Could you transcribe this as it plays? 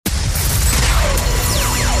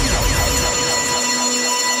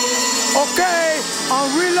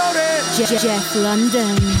Jeff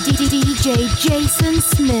London, DJ Jason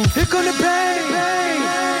Smith. Here come the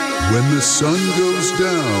bang. When the sun goes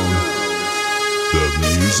down,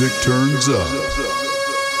 the music turns up.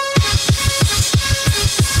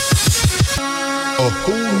 A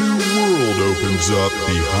whole new world opens up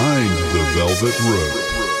behind the velvet rope.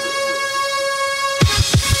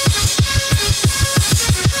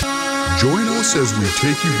 Join us as we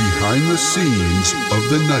take you behind the scenes of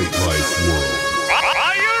the nightlife world.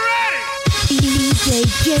 Are you ready? DJ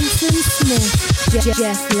Jason Smith,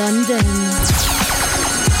 Jeff London.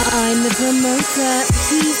 I'm the promoter,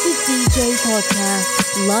 he's the DJ podcast,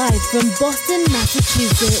 live from Boston,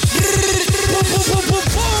 Massachusetts.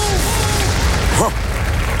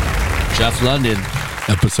 Jeff London.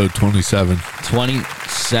 Episode 27.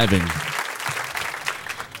 27.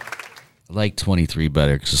 I like 23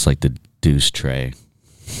 better because it's like the Deuce Tray.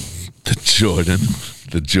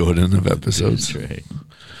 The Jordan of episodes. Deuce Tray.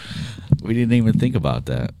 We didn't even think about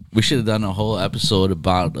that. We should have done a whole episode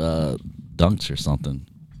about dunks or something.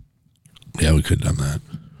 Yeah, we could have done that.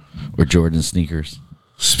 Or Jordan sneakers.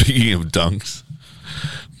 Speaking of dunks,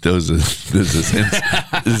 there's this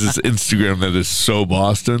Instagram that is so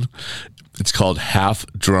Boston. It's called Half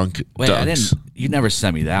Drunk Wait, Dunks. you never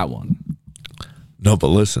sent me that one. No, but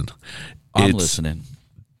listen. I'm It's listening.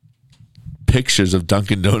 pictures of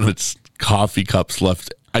Dunkin' Donuts coffee cups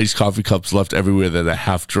left, iced coffee cups left everywhere that are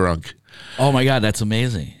half drunk. Oh my God, that's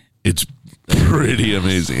amazing. It's pretty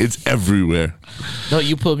amazing. It's everywhere. No, did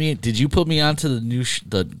you put me onto the new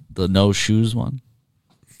the no shoes one?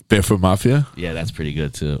 Barefoot Mafia? Yeah, that's pretty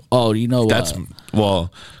good too. Oh, you know That's,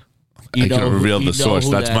 well, You I know can who- reveal you the know source.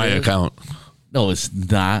 who That's that my is? account. No, it's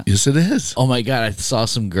not. Yes, it is. Oh my God, I saw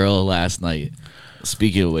some girl last night.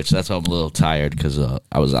 Speaking of which, that's why I'm a little tired because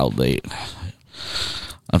I was out late.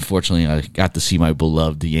 Unfortunately, I got to see my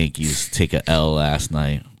beloved Yankees take a L last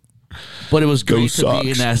night. But it was Go great to be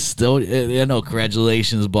in Sox. that still. You know,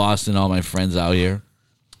 congratulations, Boston, all my friends out here.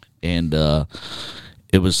 And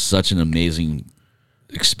it was such an amazing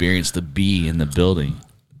experience to be in the building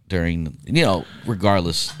during,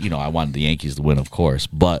 regardless, I wanted the Yankees to win, of course.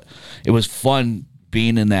 But it was fun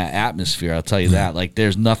being in that atmosphere, I'll tell you that. Like,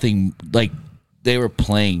 there's nothing, like, they were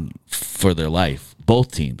playing for their life,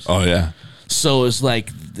 both teams. Oh, yeah. So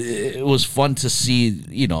it was fun to see,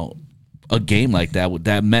 a game like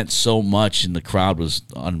that meant so much, and the crowd was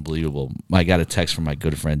unbelievable. I got a text from my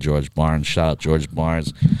good friend George Barnes. Shout out George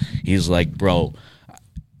Barnes. He's like, bro,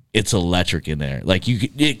 it's electric in there. Like you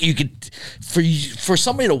could for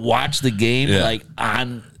somebody to watch the game like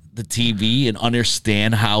on the TV and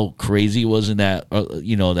understand how crazy it was in that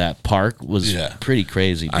that park was pretty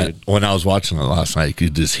crazy, dude. When I was watching it last night, you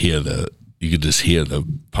could just hear the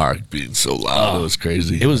park being so loud. It was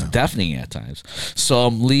crazy. It was deafening at times. So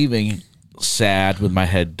I'm leaving sad with my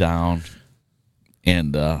head down,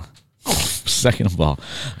 and second of all,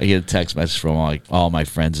 I get a text message from all my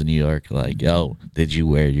friends in New York, like, "Yo, did you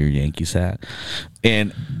wear your Yankees hat?"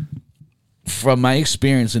 And from my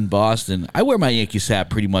experience in Boston, I wear my Yankees hat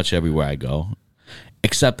pretty much everywhere I go,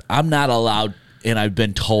 except I'm not allowed, and I've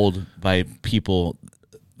been told by people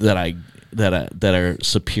that are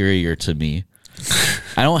superior to me.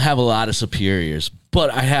 I don't have a lot of superiors, but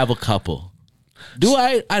I have a couple. Do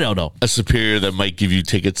I? I don't know. A superior that might give you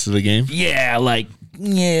tickets to the game? Yeah,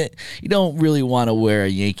 you don't really want to wear a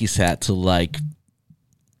Yankees hat to, like,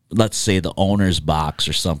 let's say the owner's box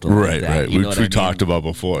or something like that. Right. You know Which what I we talked mean? about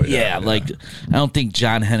before. Yeah, like, I don't think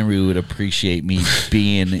John Henry would appreciate me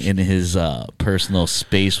being in his personal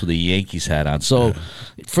space with a Yankees hat on. So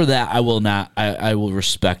for that, I will not. I will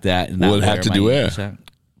respect that. And not What hat wear did my you wear? Yankees hat.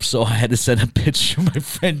 So I had to send a picture of my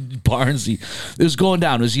friend Barnesy. It was going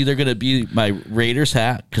down. It was either going to be my Raiders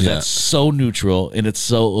hat because that's so neutral and it's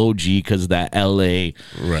so OG because that LA,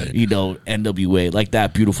 NWA, like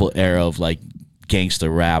that beautiful era of like gangster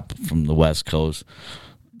rap from the West Coast.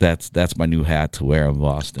 That's my new hat to wear in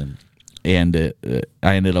Boston. And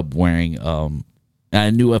I ended up wearing. I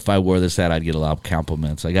knew if I wore this hat, I'd get a lot of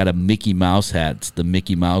compliments. I got a Mickey Mouse hat. It's the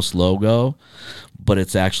Mickey Mouse logo, but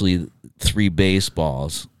it's actually 3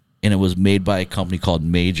 baseballs. And it was made by a company called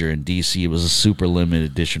Major in D.C. It was a super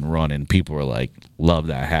limited edition run, and people were like, love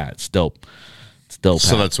that hat. It's dope. It's dope.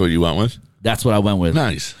 So hat. that's what you went with? That's what I went with.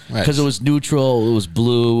 Nice. Because it was neutral, it was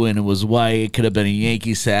blue, and it was white. It could have been a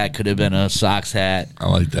Yankees hat, could have been a Sox hat. I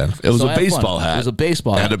like that. It was So a I had baseball fun. hat. It was a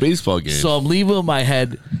baseball hat. At a baseball game. So I'm leaving with my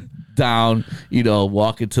head down,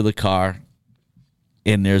 walking to the car,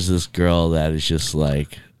 and there's this girl that is just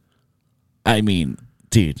like, I mean,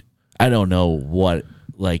 dude, I don't know what,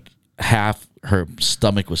 like, half her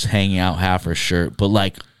stomach was hanging out, half her shirt, but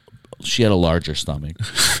like she had a larger stomach.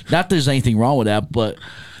 Not that there's anything wrong with that, but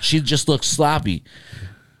she just looked sloppy.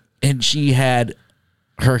 And she had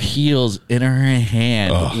her heels in her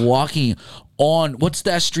hand walking on, what's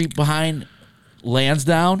that street behind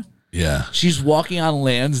Lansdowne? Yeah. She's walking on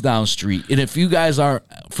Lansdowne Street. And if you guys aren't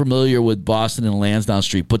familiar with Boston and Lansdowne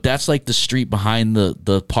Street, but that's like the street behind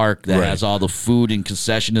the park that has all the food and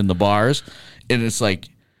concession in the bars. And it's like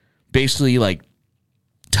basically like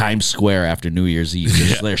Times Square after New Year's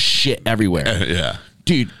Eve. There's shit everywhere. Yeah.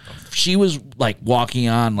 Dude, she was like walking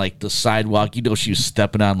on like the sidewalk. You know, she was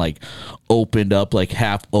stepping on like opened up, like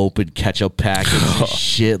half open ketchup packets and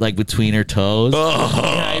shit like between her toes.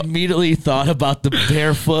 And I immediately thought about the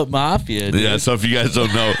Barefoot Mafia. Dude. Yeah, so if you guys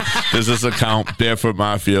don't know, there's this account, Barefoot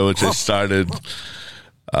Mafia, which I started with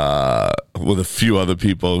a few other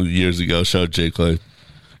people years ago. Shout out Jake Clay.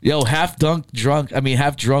 Yo, half drunk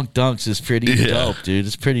dunks is pretty dope, dude.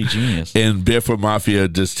 It's pretty genius. And Barefoot Mafia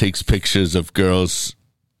just takes pictures of girls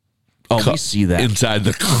we see that inside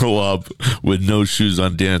the club with no shoes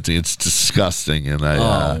on dancing. It's disgusting, and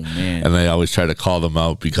I always try to call them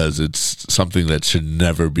out because it's something that should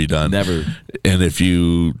never be done. Never. And if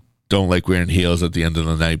you don't like wearing heels at the end of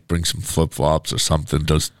the night, bring some flip flops or something.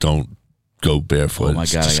 Just don't go barefoot. Oh my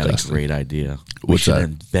God, I got a great idea. We should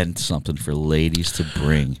invent something for ladies to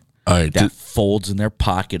bring. All right, that folds in their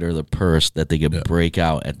pocket or the purse that they can break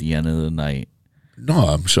out at the end of the night. No,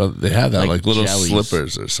 I'm sure they have that, like little jellies.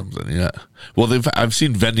 slippers or something. Yeah. Well, I've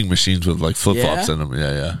seen vending machines with like flip flops in them.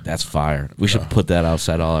 Yeah. That's fire. We should put that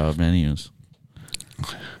outside all our menus.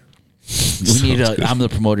 We need I'm the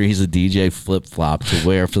promoter. He's a DJ flip flop to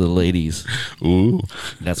wear for the ladies. Ooh,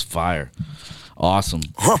 that's fire. Awesome.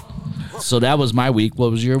 So that was my week.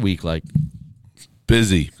 What was your week like?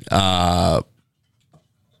 Busy.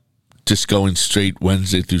 Just going straight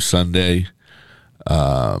Wednesday through Sunday.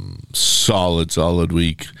 Solid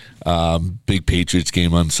week. Big Patriots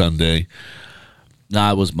game on Sunday.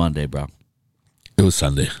 Nah, it was Monday, bro. It was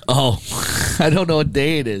Sunday. Oh, I don't know what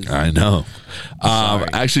day it is. I know. I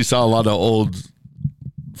actually saw a lot of old.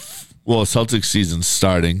 Well, Celtics season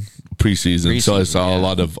starting preseason, so I saw a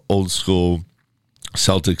lot of old school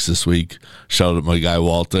Celtics this week. Shout out my guy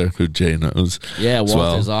Walter, who Jay knows. Yeah,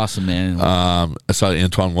 Walter's awesome, man. I saw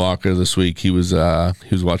Antoine Walker this week. He was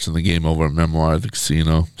watching the game over at Memoir at the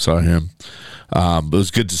casino. Saw him. But it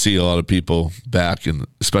was good to see a lot of people back, and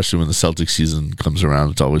especially when the Celtics season comes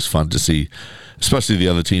around, it's always fun to see, especially the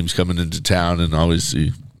other teams coming into town, and always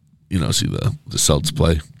see the Celtics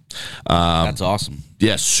play. That's awesome.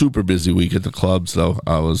 Yeah, super busy week at the clubs though.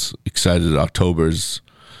 I was excited. October's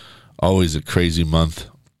always a crazy month.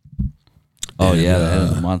 Oh, and, the end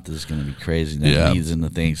of the month is going to be crazy. That leads into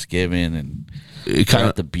Thanksgiving, and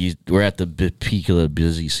we're at the peak of the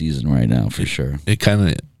busy season right now for sure. It kind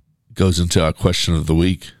of goes into our question of the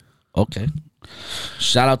week. Okay.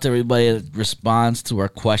 Shout out to everybody that responds to our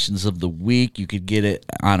questions of the week. You could get it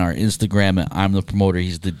on our Instagram at I'm the Promoter,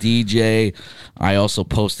 He's the DJ. I also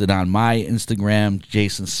posted on my Instagram,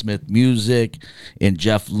 Jason Smith Music and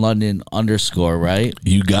Jeff London _ right?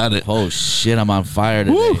 You got it. Oh shit, I'm on fire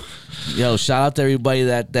today. Woo! Yo, shout out to everybody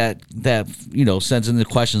that sends in the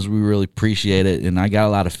questions. We really appreciate it, and I got a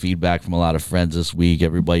lot of feedback from a lot of friends this week.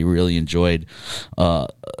 Everybody really is enjoying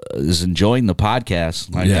the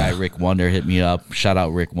podcast. My guy Rick Wonder hit me up. Shout out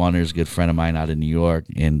Rick Wonder, is a good friend of mine out in New York,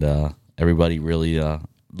 and everybody really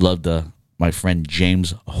loved my friend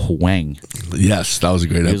James Huang. Yes, that was a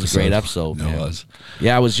great episode. It was a great episode. It was.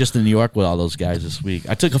 Yeah, I was just in New York with all those guys this week.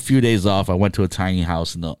 I took a few days off. I went to a tiny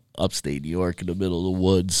house in the upstate New York in the middle of the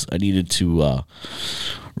woods. I needed to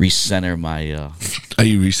recenter my... Are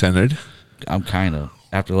you recentered? I'm kind of.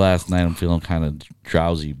 After last night, I'm feeling kind of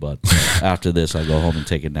drowsy, but after this, I go home and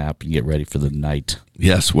take a nap and get ready for the night.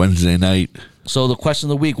 Yes, Wednesday night. So the question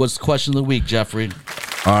of the week. What's the question of the week, Jeffrey?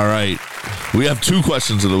 All right. We have two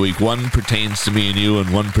questions of the week. One pertains to me and you,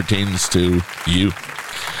 and one pertains to you.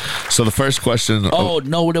 So the first question... Oh,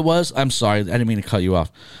 know what it was? I'm sorry. I didn't mean to cut you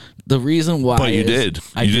off. The reason why... But you did.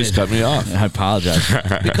 You just cut me off. I apologize.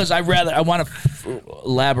 Because I want to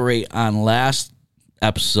elaborate on last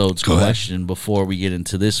episode's question before we get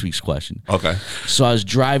into this week's question. Okay. So I was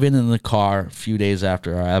driving in the car a few days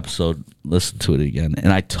after our episode, listened to it again,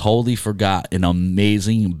 and I totally forgot an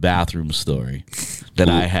amazing bathroom story that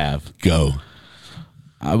I have. Go.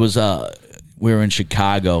 I was we were in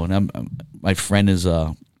Chicago, and my friend is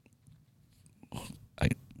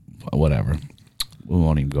whatever. We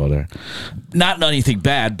won't even go there. Not anything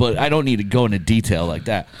bad, but I don't need to go into detail like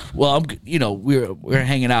that. Well, we're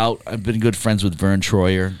hanging out. I've been good friends with Vern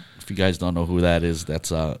Troyer. If you guys don't know who that is,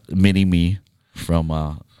 that's Mini Me from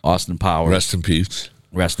Austin Powers. Rest in peace.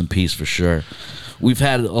 Rest in peace for sure. We've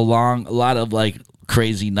had a lot of like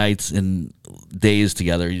crazy nights and days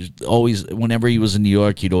together. Whenever he was in New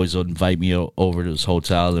York, he'd always invite me over to his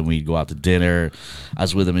hotel, and we'd go out to dinner. I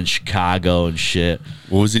was with him in Chicago and shit.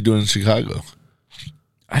 What was he doing in Chicago?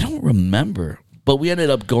 I don't remember, but we ended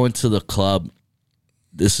up going to the club.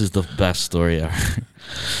 This is the best story ever.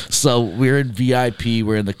 So we're in VIP.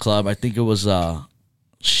 We're in the club. I think it was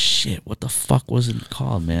shit. What the fuck was it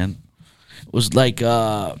called, man? It was like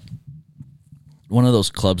one of those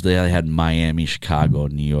clubs they had in Miami, Chicago,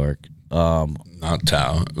 New York. Not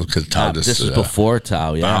Tao, because Tao just... This was before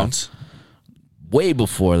Tao, yeah. Bounce? Way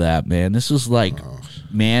before that, man. This was like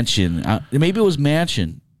Mansion. Maybe it was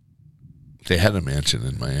Mansion. They had a mansion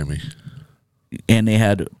in Miami. And they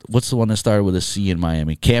had, what's the one that started with a C in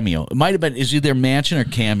Miami? Cameo. It might have been, is either Mansion or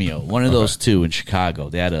Cameo. One of those two in Chicago.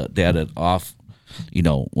 They had an off,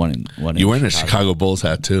 one in You were in a Chicago Bulls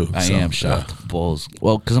hat, too. I am. Shout out to Bulls.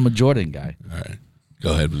 Well, because I'm a Jordan guy. All right.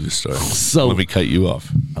 Go ahead with your story. So let me cut you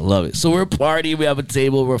off. I love it. So we're partying. We have a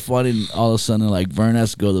table. We're fun. And all of a sudden, like, Vern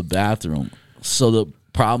has to go to the bathroom. So the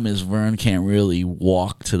problem is Vern can't really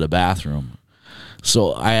walk to the bathroom.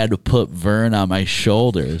 So I had to put Vern on my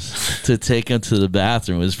shoulders to take him to the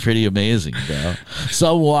bathroom. It was pretty amazing, bro.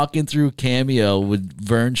 So I'm walking through Cameo with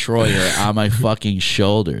Vern Troyer on my fucking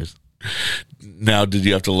shoulders. Now, did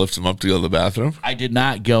you have to lift him up to go to the bathroom? I did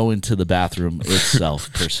not go into the bathroom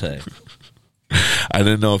itself, per se. I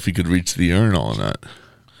didn't know if he could reach the urinal or not.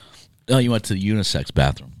 No, you went to the unisex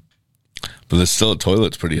bathroom. But there's still a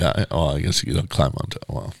toilet's pretty high. Oh, I guess you could climb onto it.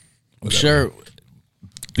 Well, I'm sure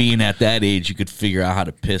being at that age, you could figure out how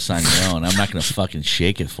to piss on your own. I'm not going to fucking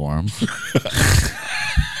shake it for him.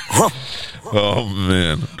 Oh,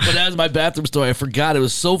 man. But that was my bathroom story. I forgot. It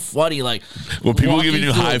was so funny. Like, were people giving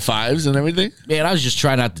you high fives and everything? Man, I was just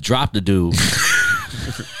trying not to drop the dude.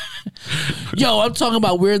 Yo, I'm talking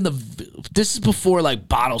about this is before like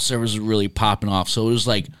bottle service was really popping off. So it was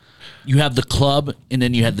like you have the club and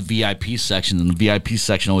then you had the VIP section, and the VIP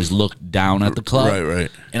section always looked down at the club.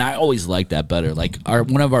 Right. And I always liked that better. Like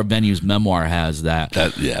one of our venues, Memoir, has that.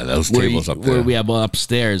 Those tables up there. Where we have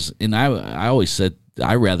upstairs. And I always said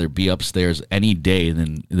I'd rather be upstairs any day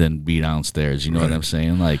than be downstairs. You know what I'm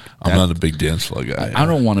saying? Like I'm not a big dance floor guy. I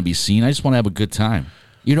don't want to be seen. I just want to have a good time.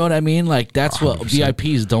 You know what I mean? Like, that's what 100%.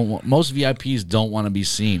 VIPs don't want. Most VIPs don't want to be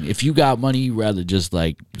seen. If you got money, you'd rather just,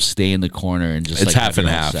 like, stay in the corner and just, it's like, half and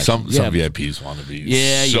half. Section. Some VIPs want to be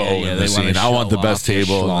in the scene. I want the best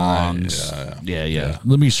table. Yeah.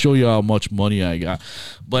 Let me show you how much money I got.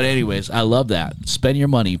 But anyways, I love that. Spend your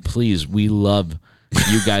money, please. We love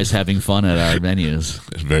you guys having fun at our venues.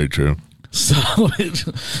 It's very true. So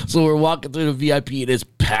we're walking through the VIP and it's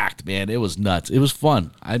packed, man. It was nuts. It was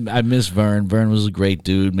fun. I miss Vern. Vern was a great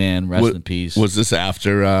dude, man. Rest in peace. Was this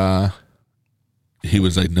after he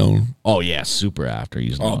was like known? Oh yeah, super after.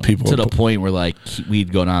 He's known. People to the point where like we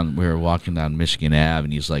were walking down Michigan Ave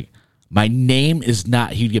and he's like, my name is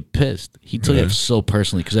not. He'd get pissed. He took it so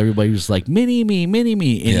personally because everybody was like mini me,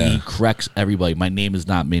 and he corrects everybody. My name is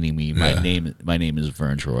not mini me. My name is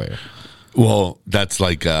Vern Troyer. Well, that's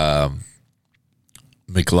like.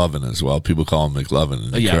 McLovin as well. People call him McLovin,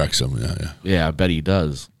 and he corrects him. Yeah, I bet he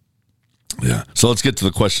does. Yeah. So let's get to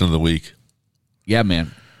the question of the week. Yeah,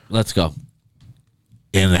 man. Let's go.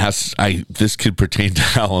 And this could pertain to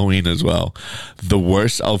Halloween as well. The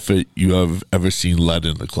worst outfit you have ever seen led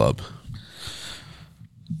in the club.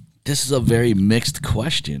 This is a very mixed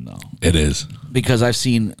question, though. It is. Because I've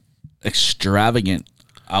seen extravagant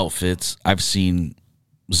outfits. I've seen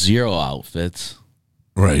zero outfits.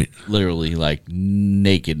 Right. Literally, like,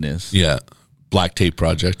 nakedness. Yeah. Black Tape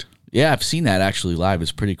Project. Yeah, I've seen that actually live.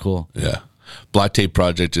 It's pretty cool. Yeah. Black Tape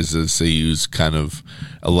Project is they use kind of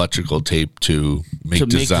electrical tape to make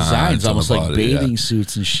designs almost like bathing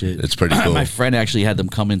suits and shit. It's pretty cool. My friend actually had them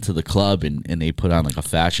come into the club and they put on like a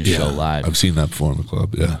fashion show live. I've seen that before in the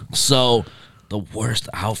club, yeah. So, the worst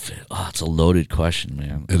outfit. Oh, it's a loaded question,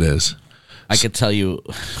 man. It is. I could tell you...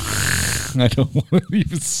 I don't want to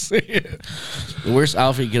even say it. The worst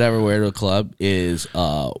outfit you could ever wear to a club is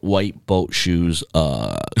white boat shoes,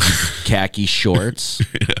 khaki shorts,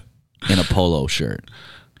 and a polo shirt.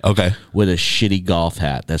 Okay. With a shitty golf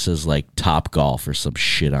hat that says like Top Golf or some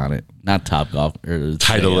shit on it. Not Top Golf. Or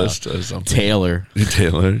Titleist or something. Taylor,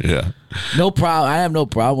 yeah. No problem. I have no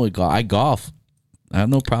problem with golf. I golf. I have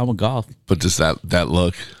no problem with golf. But just that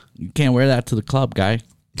look. You can't wear that to the club, guy.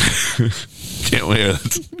 Can't wear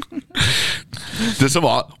it. There's some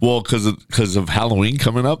because of Halloween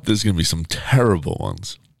coming up. There's gonna be some terrible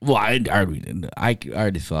ones. Well, I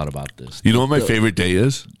already thought about this. You know what my favorite day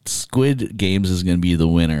is? Squid Games is gonna be the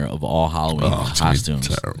winner of all Halloween costumes.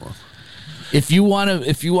 Terrible. If you want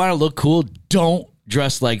to look cool, don't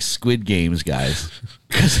dress like Squid Games, guys.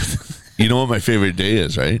 You know what my favorite day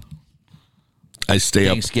is, right? I stay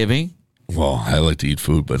Thanksgiving? up. Well, I like to eat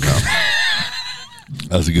food, but no.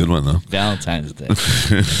 That was a good one, though. Valentine's Day.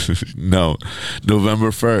 No.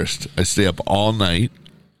 November 1st. I stay up all night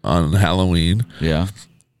on Halloween. Yeah.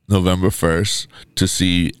 November 1st to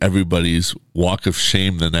see everybody's walk of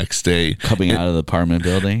shame the next day. Coming out of the apartment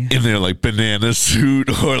building. In their like banana suit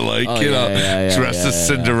or like, dressed as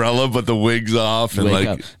Cinderella, but the wig's off. And Wake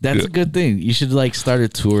up. That's a good thing. You should like start a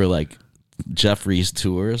tour like Jeffrey's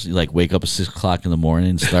tours. You like wake up at 6 o'clock in the morning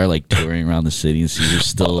and start like touring around the city and see who's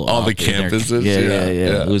still all the campuses.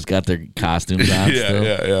 Yeah. Who's got their costumes on still.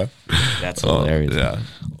 Yeah. That's hilarious. Yeah.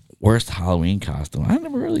 Worst Halloween costume? I've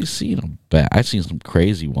never really seen them bad. I've seen some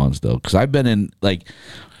crazy ones though, because I've been in like.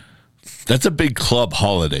 That's a big club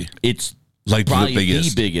holiday. It's like probably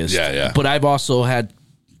the biggest. Yeah. But I've also had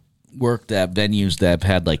worked at venues that have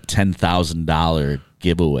had like $10,000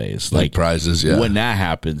 giveaways, like prizes. Yeah. When that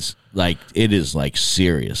happens, like it is like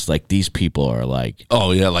serious. Like these people are like,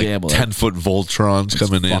 oh yeah, like 10-foot Voltrons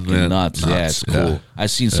coming in. Man. Nuts. Yeah, it's cool. Yeah.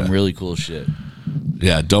 I've seen some really cool shit.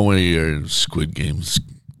 Yeah, don't wear your Squid Games.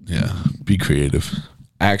 Yeah, be creative.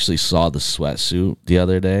 I actually saw the sweatsuit the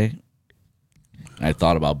other day. I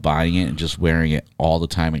thought about buying it and just wearing it all the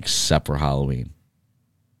time except for Halloween.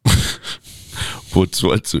 What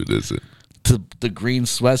sweatsuit is it? The green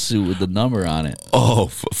sweatsuit with the number on it. Oh,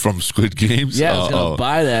 from Squid Games? Yeah, I was going to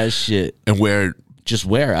buy that shit. And wear it? Just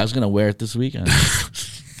wear it. I was going to wear it this weekend. You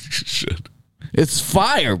should. It's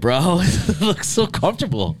fire, bro. It looks so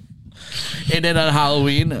comfortable. And then on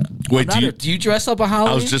Halloween, wait, do you dress up on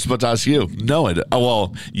Halloween? I was just about to ask you. No,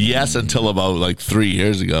 well, yes, until about like 3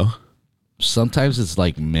 years ago. Sometimes it's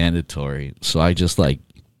like mandatory, so I just like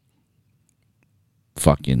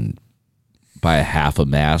fucking buy a half a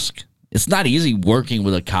mask. It's not easy working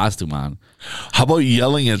with a costume on. How about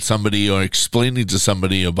yelling at somebody or explaining to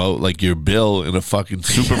somebody about like your bill in a fucking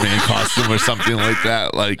Superman costume or something like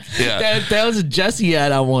that? Like, yeah, that was a Jesse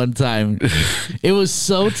ad on one time. It was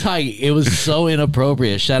so tight. It was so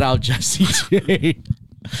inappropriate. Shout out Jesse J.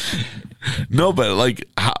 No, but like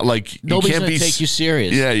nobody's gonna take you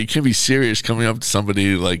serious. Yeah, you can't be serious coming up to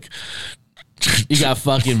somebody like. You got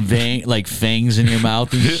fucking fangs in your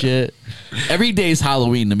mouth and shit. Every day's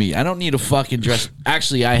Halloween to me. I don't need a fucking dress.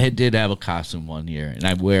 Actually, I did have a costume one year, and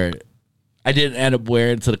I wear it. I didn't end up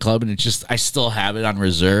wearing it to the club, and it's just I still have it on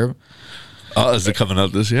reserve. Oh, is it coming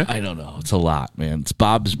out this year? I don't know. It's a lot, man. It's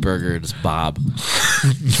Bob's Burger. It's Bob.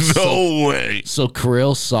 No way. So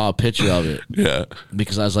Krill saw a picture of it. Yeah.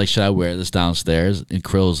 Because I was like, should I wear this downstairs? And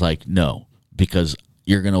Krill was like, no, because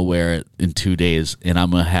you're going to wear it in 2 days, and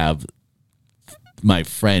I'm going to have my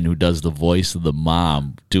friend who does the voice of the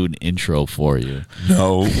mom do an intro for you.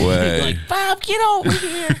 No way. Like, Bob, get over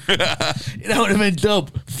here. That would have been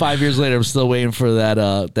dope. 5 years later, I'm still waiting for that.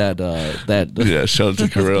 Yeah, shout out to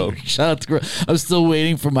Kirill. Shout out to Kirill. I'm still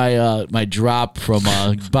waiting for my my drop from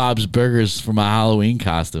Bob's Burgers for my Halloween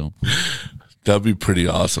costume. That'd be pretty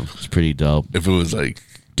awesome. It's pretty dope. If it was like,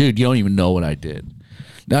 dude, you don't even know what I did.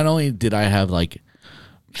 Not only did I have like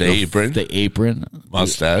the apron,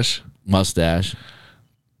 mustache.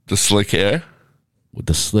 The slick hair. With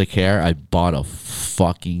the slick hair, I bought a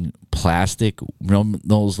fucking plastic,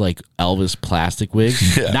 those like Elvis plastic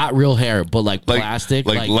wigs. Yeah. Not real hair, but like plastic.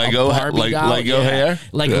 Like Lego hair?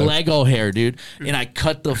 Like Lego hair, dude. And I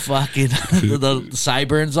cut the fucking the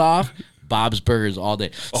sideburns off. Bob's Burgers all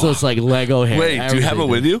day. So it's like Lego hair. Wait, do you have it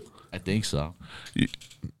with you? I think so.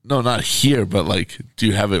 No, not here, but like, do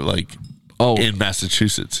you have it like in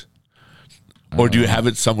Massachusetts? Or do you have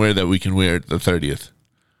it somewhere that we can wear it the 30th?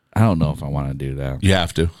 I don't know if I want to do that. You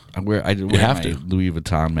have to. I wear my Louis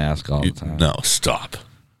Vuitton mask all the time. No, stop.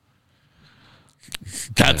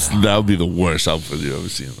 That would be the worst outfit you ever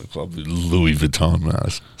seen in the club. Louis Vuitton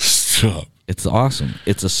mask. Stop. It's awesome.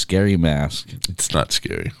 It's a scary mask. It's not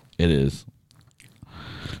scary. It is.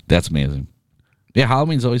 That's amazing. Yeah,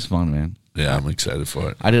 Halloween's always fun, man. Yeah, I'm excited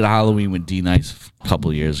for it. I did a Halloween with D Nice a couple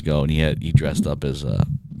of years ago, and he dressed up as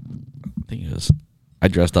I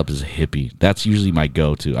dressed up as a hippie. That's usually my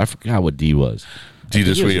go-to. I forgot what D was. Do you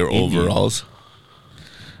just wear your overalls?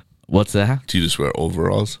 What's that? Do you just wear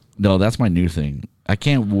overalls? No, that's my new thing. I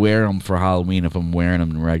can't wear them for Halloween if I'm wearing them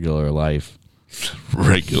in regular life.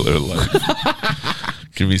 Regular life.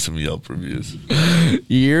 Give me some Yelp reviews.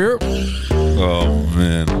 Yep. Oh,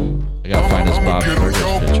 man. I gotta find this Bob's Burgers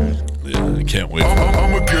picture. Yeah, I can't wait for that.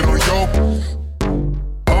 I'ma get on Yelp.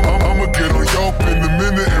 I'ma get on Yelp in a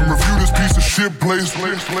minute and review this piece of shit place.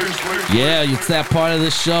 Yeah, it's that part of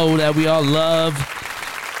the show that we all love.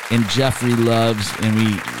 and Jeffrey loves, and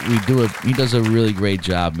we do it. He does a really great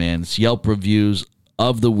job, man. It's Yelp reviews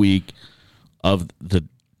of the week, of the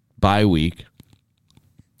bye week.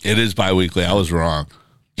 It is bi-weekly. I was wrong.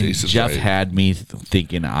 Jason's Jeff right. had me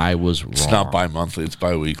thinking I was wrong. It's not bi-monthly. It's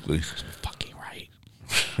bi-weekly. Fucking right.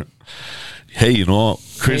 Hey, you know what?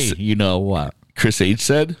 Chris? Hey, you know what? Chris H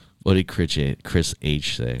said. What did Chris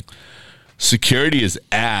H say? Security is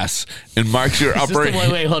ass and marks your Is this upper. the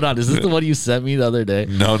one, wait, hold on. Is this the one you sent me the other day?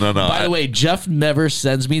 No. By the way, Jeff never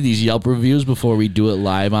sends me these Yelp reviews before we do it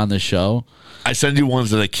live on the show. I send you ones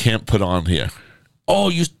that I can't put on here. Oh,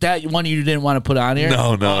 that one you didn't want to put on here?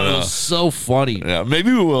 No. It was so funny. Yeah,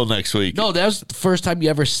 maybe we will next week. No, that was the first time you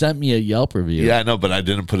ever sent me a Yelp review. Yeah, I know, but I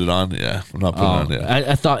didn't put it on. Yeah, I'm not putting it on yet.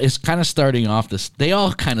 I thought it's kind of starting off this. They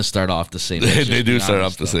all kind of start off the same. They do start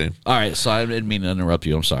off the same. All right, so I didn't mean to interrupt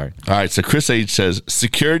you. I'm sorry. All right, so Chris H says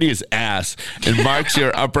security is ass and marks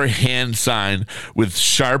your upper hand sign with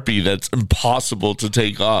Sharpie that's impossible to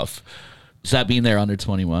take off. Does that mean they're under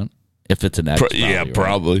 21? If it's an X,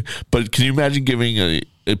 Probably. But can you imagine giving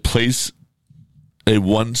a place a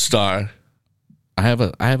 1 star? I have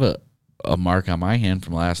a mark on my hand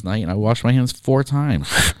from last night, and I washed my hands 4 times.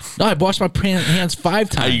 No, I washed my hands 5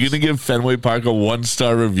 times. Are you going to give Fenway Park a 1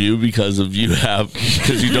 star review because you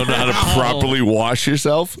don't know how to properly wash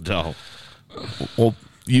yourself? No. Well,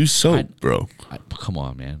 use soap, bro. Come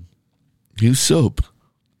on, man. Use soap.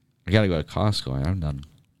 I gotta go to Costco. I'm done.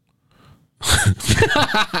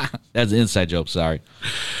 That's an inside joke. Sorry.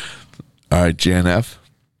 All right, Jan F.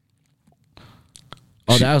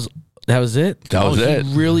 Oh, that was it. That was it.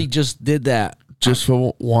 He really just did that Just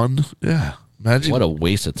for 1? Yeah. Imagine. What a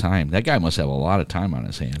waste of time. That guy must have a lot of time on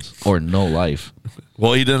his hands, or no life.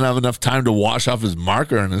 Well, he didn't have enough time to wash off his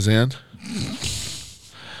marker in his hand.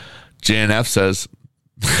 Jan F says,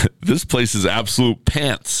 "This place is absolute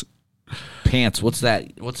pants." Pants. What's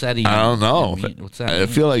that? What's that even? I don't know. What's that? I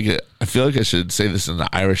feel like I should say this in an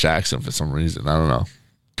Irish accent for some reason. I don't know.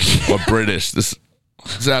 Or British. This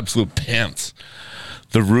is absolute pants.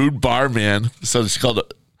 The rude barman. So it's called.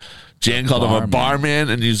 Jan called him a barman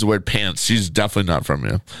and used the word pants. She's definitely not from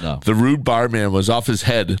here. No. The rude barman was off his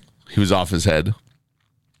head. He was off his head.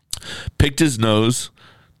 Picked his nose,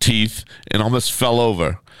 teeth, and almost fell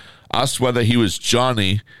over. Asked whether he was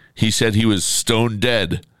Johnny. He said he was stone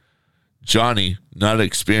dead. Johnny, not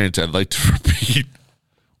experienced, I'd like to repeat.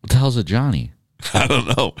 What the hell's a Johnny? I don't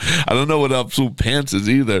know. I don't know what absolute pants is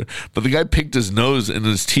either. But the guy picked his nose and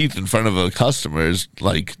his teeth in front of a customer. Is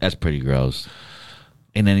like, that's pretty gross.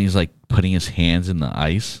 And then he's like putting his hands in the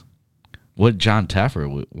ice. Wonder what John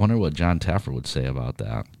Taffer would say about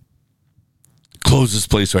that. Close this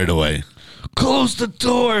place right away. Close the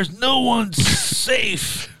doors. No one's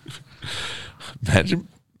safe. Imagine.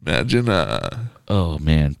 Oh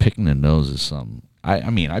man, picking the nose is something. I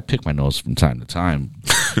mean, I pick my nose from time to time,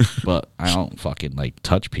 but I don't fucking like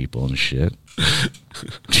touch people and shit.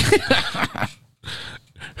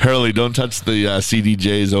 Hurley, don't touch the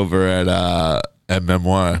CDJs over at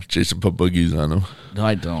Memoir. Jason put boogies on them. No,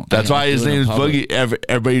 I don't. That's why his name is Boogie.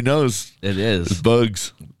 Everybody knows. It is. It's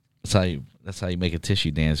Bugs. That's how you make a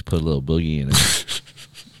tissue dance. Put a little boogie in it.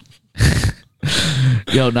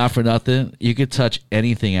 Yo, not for nothing. You could touch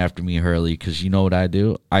anything after me, Hurley, because you know what I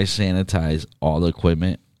do? I sanitize all the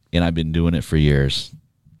equipment, and I've been doing it for years.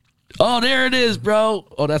 Oh, there it is, bro.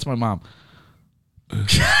 Oh, that's my mom.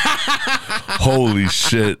 Holy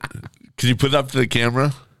shit. Can you put it up to the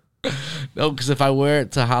camera? No, because if I wear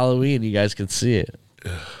it to Halloween, you guys can see it.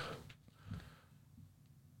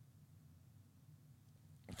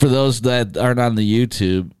 For those that aren't on the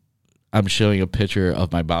YouTube, I'm showing a picture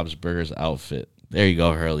of my Bob's Burgers outfit. There you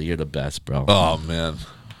go, Hurley. You're the best, bro. Oh, man.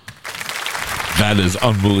 That is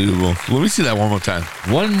unbelievable. Let me see that one more time.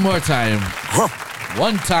 One more time.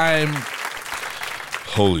 One time.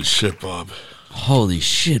 Holy shit, Bob. Holy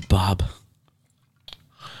shit, Bob.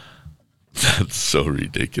 That's so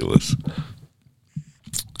ridiculous.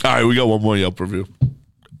 All right, we got one more Yelp review.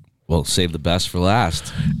 Well, save the best for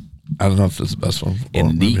last. I don't know if this is the best one.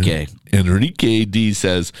 Enrique D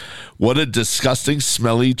says, "What a disgusting,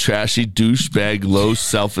 smelly, trashy, douchebag, low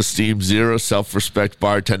self-esteem, zero self-respect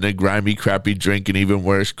bartender, grimy, crappy drink, and even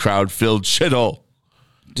worse, crowd-filled shithole."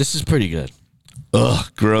 This is pretty good. Ugh,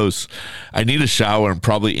 gross. I need a shower and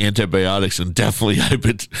probably antibiotics and definitely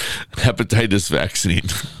hepatitis vaccine.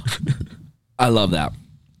 I love that.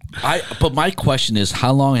 But my question is,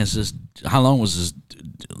 how long was this?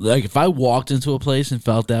 Like, if I walked into a place and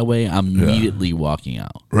felt that way, I'm immediately walking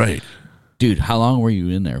out. Right. Dude, how long were you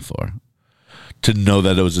in there for? To know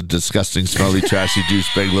that it was a disgusting, smelly, trashy,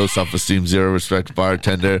 douchebag, low self-esteem, zero respect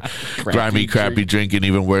bartender, grimy, crappy drink, and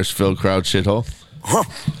even worse, filled crowd shithole.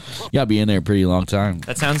 Yeah, I'll be in there a pretty long time.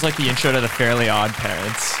 That sounds like the intro to the Fairly Odd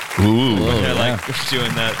Parents. Ooh. They're like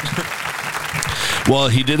doing that. Well,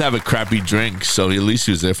 he did have a crappy drink, so at least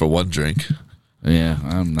he was there for one drink. Yeah,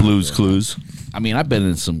 I'm not Blues Clues. I mean, I've been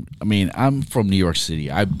in some. I mean, I'm from New York City.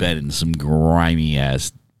 I've been in some grimy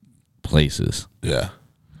ass places. Yeah.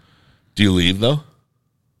 Do you leave though?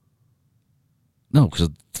 No, because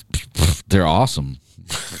they're awesome.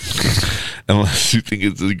 Unless you think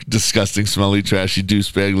it's a disgusting, smelly, trashy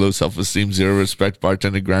douchebag, low self-esteem, zero respect,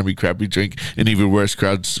 bartender, grimy, crappy drink, and even worse,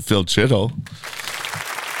 crowd-filled shithole.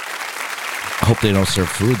 I hope they don't serve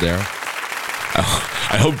food there.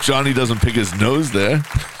 I hope Johnny doesn't pick his nose there.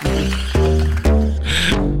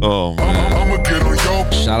 Oh man! I'ma get on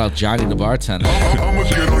your. Shout out Johnny the bartender. I'ma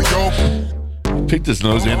get on your. Picked his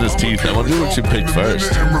nose and his teeth. I wonder what you picked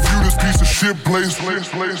first. And review this piece of shit place.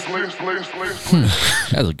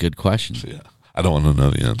 That's a good question. Yeah, I don't want to know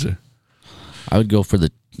the answer. I would go for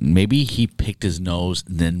maybe he picked his nose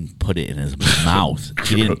and then put it in his mouth.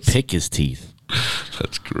 He didn't pick his teeth.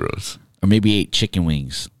 That's gross. Or maybe he ate chicken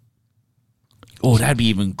wings. Oh, that'd be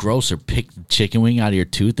even grosser. Pick the chicken wing out of your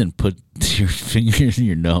tooth and put your finger in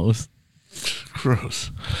your nose. Gross.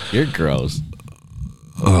 You're gross.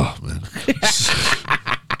 Oh man.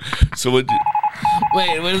 So what?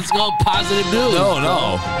 Wait, let's go positive news.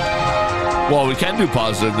 No. Well, we can do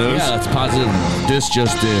positive news. Yeah, that's positive. This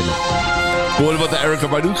just did. But what about the Erykah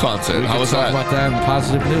Badu concert? How was Talk that? about that in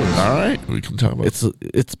positive news. All right, we can talk about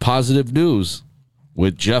It's positive news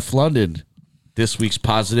with Jeff London. This week's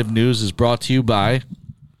positive news is brought to you by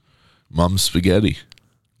Mom's Spaghetti.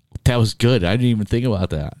 That was good. I didn't even think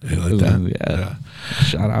about that. You like that? Yeah.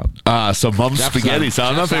 Shout out. So Mom's Jeff's Spaghetti. on- So I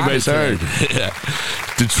don't know if Jeff's on anybody's it heard. Yeah.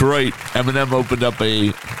 Detroit, Eminem opened up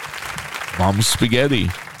a Mom's Spaghetti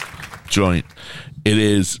joint. It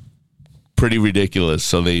is pretty ridiculous.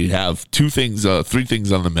 So they have three things on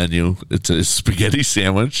the menu. It's a spaghetti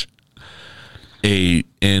sandwich, and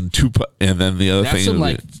then the other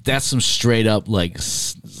thing. That's some straight up like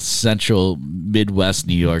central Midwest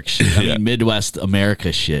New York shit. I mean Midwest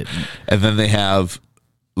America shit. And then they have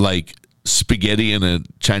like spaghetti in a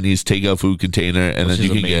Chinese takeout food container, and Which then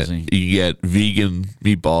you is can amazing. get vegan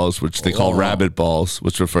meatballs, which they call rabbit balls,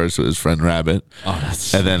 which refers to his friend Rabbit. Oh,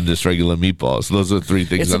 that's and then just regular meatballs. Those are the three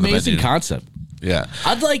things it's on the amazing menu. concept. Yeah.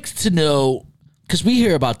 I'd like to know because we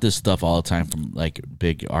hear about this stuff all the time from like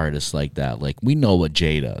big artists like that. Like we know what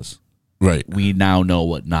Jay does. Right. We now know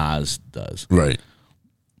what Nas does. Right.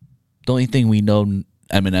 The only thing we know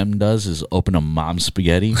Eminem does is open a Mom's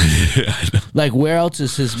Spaghetti. Like, where else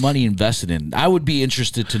is his money invested in? I would be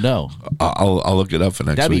interested to know. I'll look it up for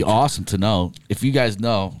next That'd week. be awesome to know. If you guys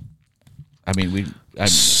know, I mean,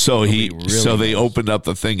 So they opened up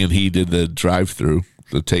the thing and he did the drive-through,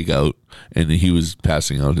 the takeout, and he was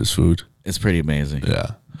passing out his food. It's pretty amazing.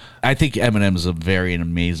 Yeah. I think Eminem is a very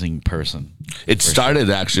amazing person. It started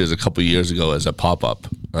actually as a couple of years ago as a pop-up.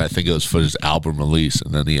 I think it was for his album release,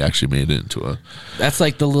 and then he actually made it into a... That's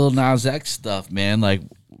like the Lil Nas X stuff, man. Like,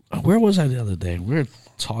 where was I the other day? We were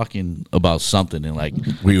talking about something, and like...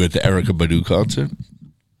 Were you at the Erykah Badu concert?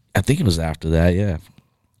 I think it was after that, yeah.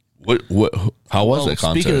 How was that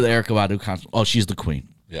concert? Speaking of the Erykah Badu concert, she's the queen.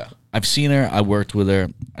 Yeah. I've seen her. I worked with her.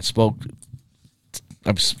 I spoke,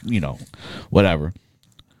 whatever.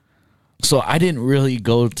 So I didn't really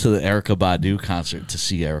go to the Erykah Badu concert to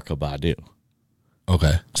see Erykah Badu.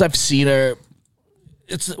 Okay. Because I've seen her.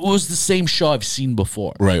 It was the same show I've seen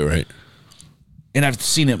before. Right. And I've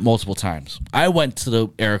seen it multiple times. I went to the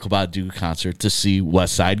Erykah Badu concert to see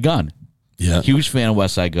West Side Gun. Yeah. Huge fan of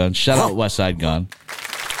West Side Gun. Shout out West Side Gun.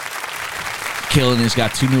 Killing. He's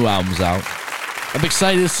got 2 new albums out. I'm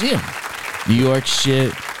excited to see him. New York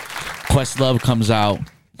shit. Questlove comes out.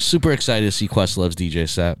 Super excited to see Questlove's DJ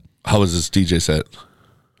set. How was this DJ set?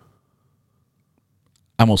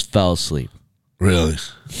 I almost fell asleep. Really?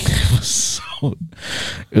 It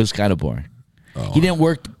was kind of boring. He didn't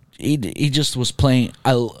work. He just was playing.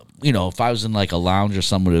 If I was in like a lounge or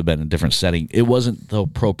something, it would have been a different setting. It wasn't the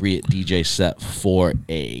appropriate DJ set for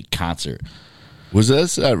a concert. Was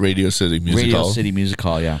this at Radio City Music Hall? Radio City Music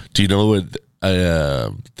Hall, yeah. Do you know what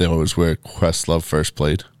that was where Questlove first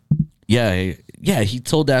played? Yeah. He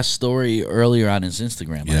told that story earlier on his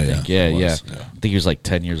Instagram, I think. Yeah. I think he was like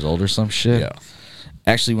 10 years old or some shit. Yeah.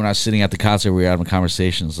 Actually, when I was sitting at the concert, we were having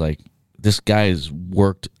conversations like, this guy has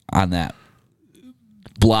worked on that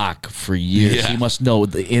block for years. Yeah. He must know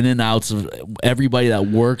the in and outs of everybody that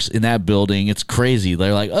works in that building. It's crazy.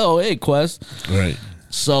 They're like, oh, hey, Quest. Right.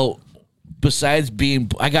 So besides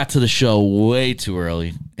I got to the show way too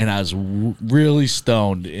early, and I was really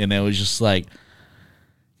stoned, and it was just like,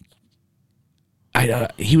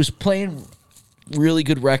 he was playing really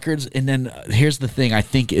good records. And then here's the thing. I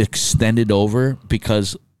think it extended over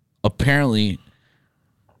because apparently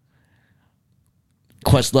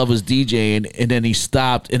Questlove was DJing, and then he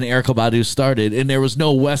stopped, and Erykah Badu started, and there was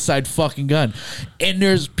no West Side fucking Gun. And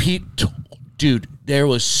there's dude, there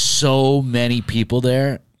was so many people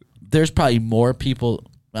there. There's probably more people.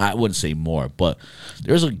 I wouldn't say more, but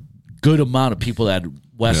there's a good amount of people that had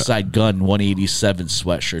West Side Gun 187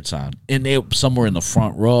 sweatshirts on, and they somewhere in the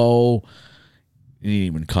front row. It didn't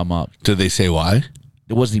even come up. Did they say why?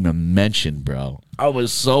 It wasn't even mentioned, bro. I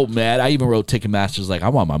was so mad. I even wrote Ticketmaster's like, I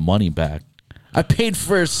want my money back. I paid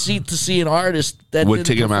for a seat to see an artist that What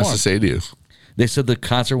didn't Ticketmaster perform. say to you? They said the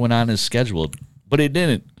concert went on as scheduled, but it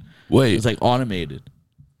didn't. Wait, It was like automated.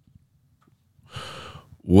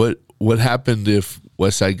 what happened if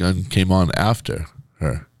West Side Gun came on after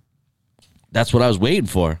her? That's what I was waiting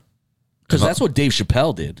for. Because that's what Dave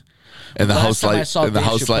Chappelle did. And the Last house time I light, saw and the Dave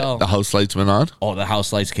house light, Chappelle- the house lights went on. Oh, the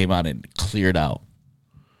house lights came on and cleared out.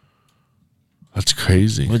 That's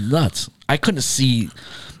crazy. It was nuts. I couldn't see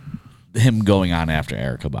him going on after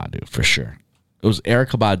Erykah Badu for sure. It was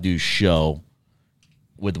Erykah Badu's show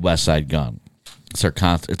with West Side Gun. It's her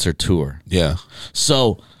it's her tour. Yeah.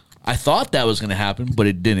 So I thought that was going to happen, but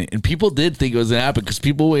it didn't. And people did think it was going to happen because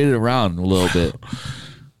people waited around a little bit.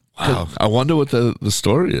 Wow. I wonder what the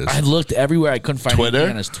story is. I looked everywhere. I couldn't find Twitter?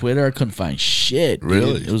 anything on his Twitter. I couldn't find shit. Dude.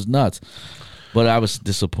 Really? It was nuts. But I was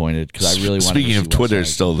disappointed because I really wanted Speaking to of see Twitter, West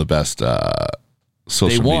is Side. still the best social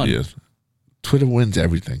They won. media. Twitter wins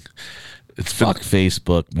everything. It's been- Fuck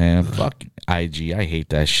Facebook, man. Fuck IG. I hate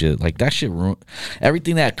that shit. Like that shit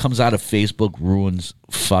everything that comes out of Facebook ruins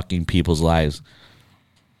fucking people's lives.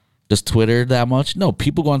 Does Twitter that much? No,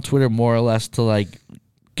 people go on Twitter more or less to like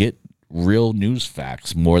get real news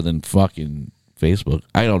facts more than fucking Facebook.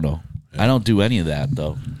 I don't know. I don't do any of that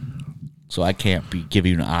though. So I can't give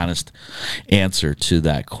you an honest answer to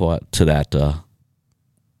that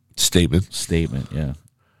statement. Yeah.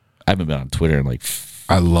 I haven't been on Twitter in like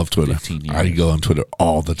I love Twitter. 15 years. I go on Twitter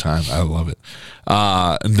all the time. I love it.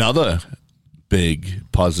 Another big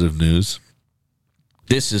positive news.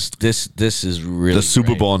 This is really The Super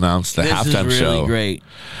great. Bowl announced the This halftime is really show great.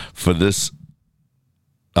 for this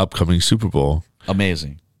upcoming Super Bowl.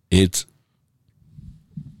 Amazing. It's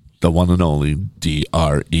the one and only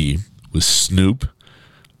DRE with Snoop,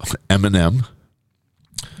 Eminem,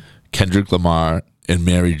 Kendrick Lamar, and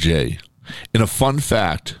Mary J. And a fun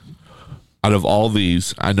fact, out of all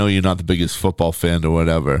these, I know you're not the biggest football fan or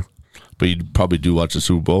whatever, but you probably do watch the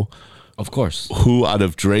Super Bowl. Of course. Who out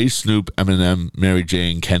of Dre, Snoop, Eminem, Mary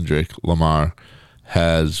J, and Kendrick Lamar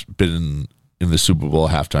has been in the Super Bowl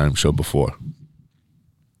halftime show before?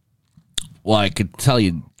 Well, I could tell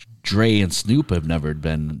you Dre and Snoop have never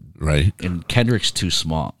been, Right? and Kendrick's too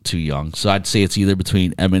small, too young. So I'd say it's either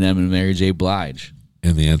between Eminem and Mary J. Blige.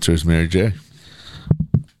 And the answer is Mary J.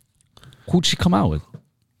 Who'd she come out with?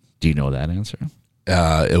 Do you know that answer?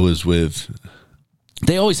 It was with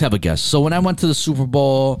They always have a guest. So when I went to the Super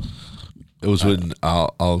Bowl,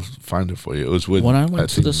 I'll find it for you. It was with when I went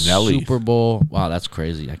to think the Nelly. Super Bowl, wow, that's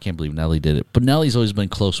crazy. I can't believe Nelly did it. But Nelly's always been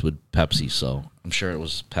close with Pepsi, so I'm sure it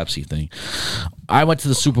was a Pepsi thing. I went to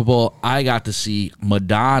the Super Bowl. I got to see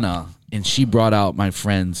Madonna, and she brought out my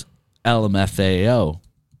friends LMFAO.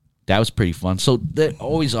 That was pretty fun. So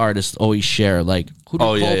artists always share. Like, who did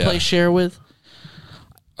Coldplay share with?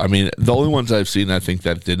 I mean, the only ones I've seen, I think,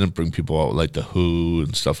 that didn't bring people out, like the Who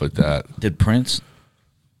and stuff like that. Did Prince?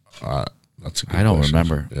 That's a good I don't question.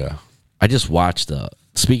 remember. Yeah. I just watched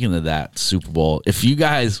speaking of that Super Bowl, if you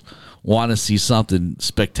guys want to see something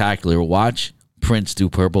spectacular, watch Prince do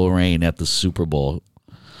Purple Rain at the Super Bowl.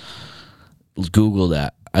 Google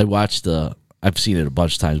that. I've seen it a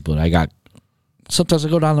bunch of times, but sometimes I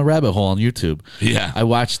go down the rabbit hole on YouTube. Yeah. I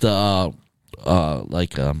watched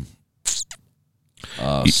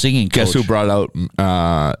singing coach. Guess who brought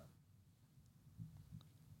out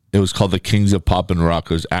it was called the Kings of Pop and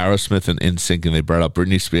Rock. It was Aerosmith and NSYNC, and they brought out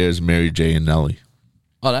Britney Spears, Mary J, and Nelly.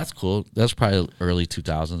 Oh, that's cool. That's probably early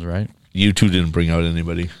 2000s, right? You two didn't bring out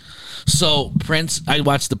anybody. So Prince, I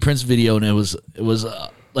watched the Prince video, and it was one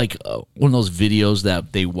of those videos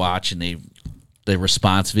that they watch and they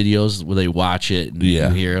response videos where they watch it and you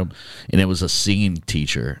hear him, and it was a singing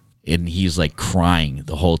teacher, and he's like crying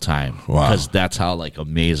the whole time because that's how like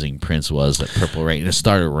amazing Prince was at Purple Rain. And it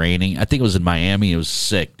started raining. I think it was in Miami. It was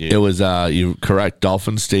sick, dude. It was you're correct.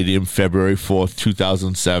 Dolphin Stadium, February 4th,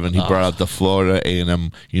 2007. He brought out the Florida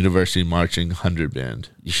A&M University Marching 100 Band.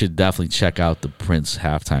 You should definitely check out the Prince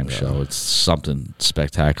halftime show. It's something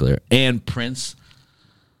spectacular. And Prince,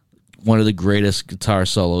 one of the greatest guitar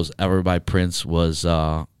solos ever by Prince was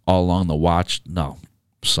All Along the Watch. No,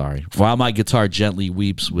 Sorry. While My Guitar Gently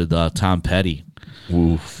Weeps with Tom Petty.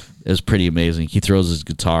 Oof. It was pretty amazing. He throws his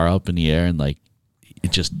guitar up in the air and like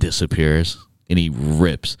it just disappears and he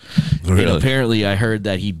rips. Really? And apparently I heard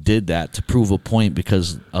that he did that to prove a point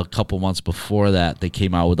because a couple months before that they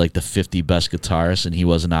came out with like the 50 best guitarists and he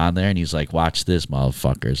wasn't on there and he's like, watch this,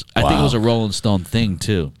 motherfuckers. I think it was a Rolling Stone thing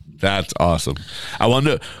too. That's awesome. I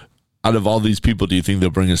wonder, out of all these people, do you think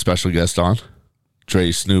they'll bring a special guest on?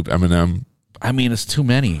 Dre, Snoop, Eminem. I mean, it's too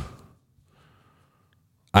many.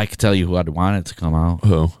 I could tell you who I'd want it to come out.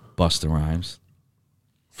 Who? Busta Rhymes.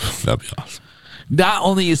 That'd be awesome. Not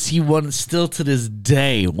only is he still to this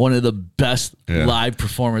day one of the best live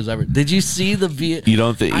performers ever. Did you see the video? You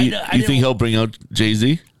don't think you think he'll bring out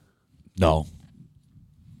Jay-Z? No.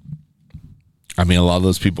 I mean, a lot of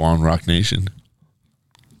those people are on Rock Nation.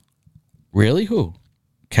 Really? Who?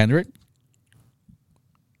 Kendrick?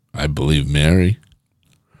 I believe Mary.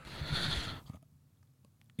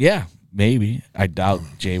 Yeah, maybe. I doubt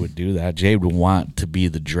Jay would do that. Jay would want to be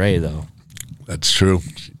the Dre, though. That's true.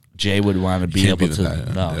 Jay would want to be able to.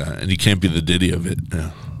 No. Yeah, and he can't be the Diddy of it.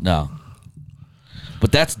 Yeah. No.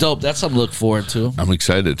 But that's dope. That's something to look forward to. I'm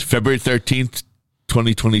excited. February 13th,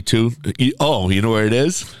 2022. Oh, you know where it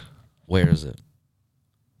is? Where is it?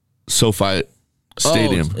 SoFi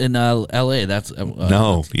Stadium. Oh, in L.A. That's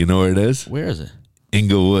no, you know where it is? Where is it?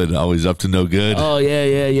 Inglewood, always up to no good. Oh, yeah.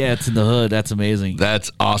 It's in the hood. That's amazing.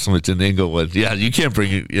 That's awesome. It's in Inglewood. Yeah, you can't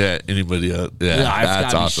bring anybody out. Yeah,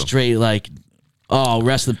 that's awesome. Straight like, oh,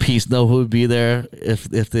 rest in peace. Know who would be there if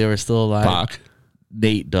they were still alive? Pac.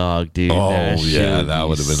 Nate Dogg, dude. Oh, yeah, that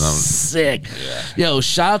would have been sick. Yeah. Yo,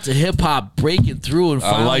 shout out to hip hop breaking through and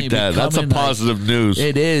finally I like that. That's a positive news.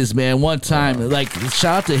 It is, man. One time, like,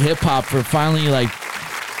 shout out to hip hop for finally, like,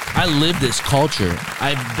 I live this culture.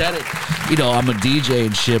 I'm a DJ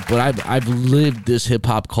and shit, but I've lived this hip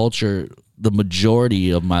hop culture the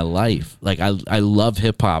majority of my life. Like I love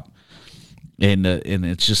hip hop, and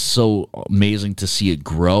it's just so amazing to see it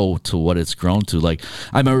grow to what it's grown to. Like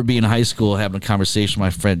I remember being in high school having a conversation with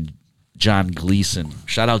my friend John Gleason.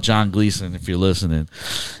 Shout out John Gleason if you're listening.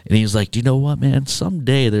 And he's like, "Do you know what, man?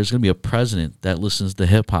 Someday there's gonna be a president that listens to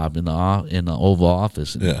hip hop in the Oval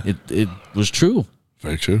Office." And it was true.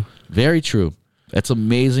 Very true. Very true. That's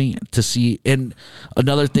amazing to see. And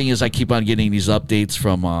another thing is I keep on getting these updates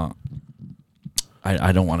from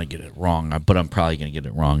I don't want to get it wrong, but I'm probably going to get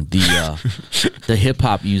it wrong. The Hip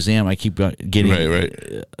Hop Museum, I keep getting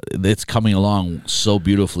right. It's coming along so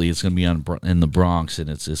beautifully. It's going to be in the Bronx, and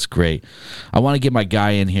it's great. I want to get my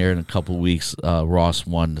guy in here in a couple of weeks, Ross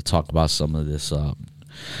One, to talk about some of this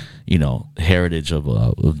heritage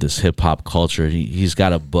of this hip hop culture. He's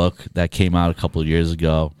got a book that came out a couple of years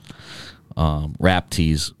ago, Rap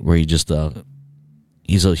Tees, where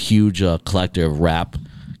he's a huge collector of rap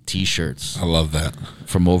T-shirts. I love that.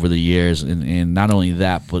 From over the years, and not only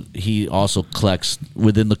that, but he also collects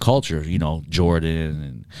within the culture.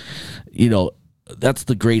 Jordan, and that's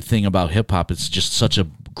the great thing about hip hop. It's just such a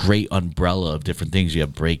great umbrella of different things. You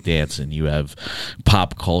have breakdance, and you have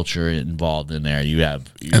pop culture involved in there. You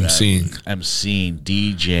have MCing,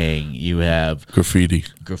 DJing. You have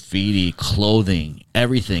graffiti, clothing.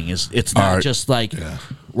 Everything it's not art. Just like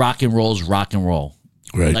rock and roll's rock and roll.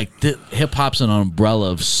 Right. Like hip hop's an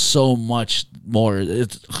umbrella of so much more.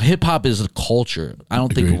 Hip hop is a culture. I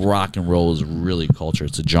don't think rock and roll is really culture.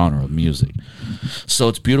 It's a genre of music. So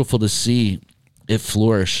it's beautiful to see it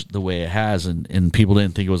flourish the way it has, and people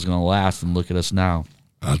didn't think it was going to last, and look at us now.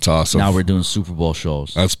 That's awesome. Now we're doing Super Bowl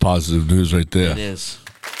shows. That's positive news right there. It is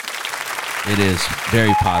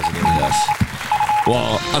very positive. Yes.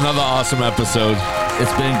 Well, another awesome episode.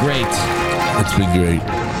 It's been great. It's been great.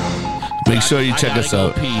 Make sure you check us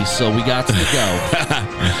out. So we got to go.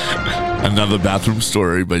 Another bathroom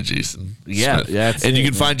story by Jason. Yeah, Smith. And you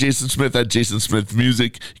can find Jason Smith at Jason Smith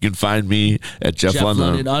Music. You can find me at Jeff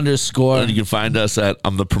London _. And you can find us at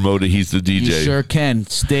I'm the promoter. He's the DJ. You sure can.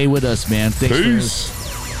 Stay with us, man. Thanks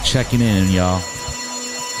for checking in, y'all.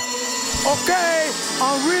 Okay,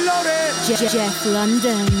 I'm reloaded. Jeff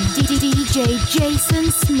London, DJ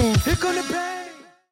Jason Smith. Here come the band.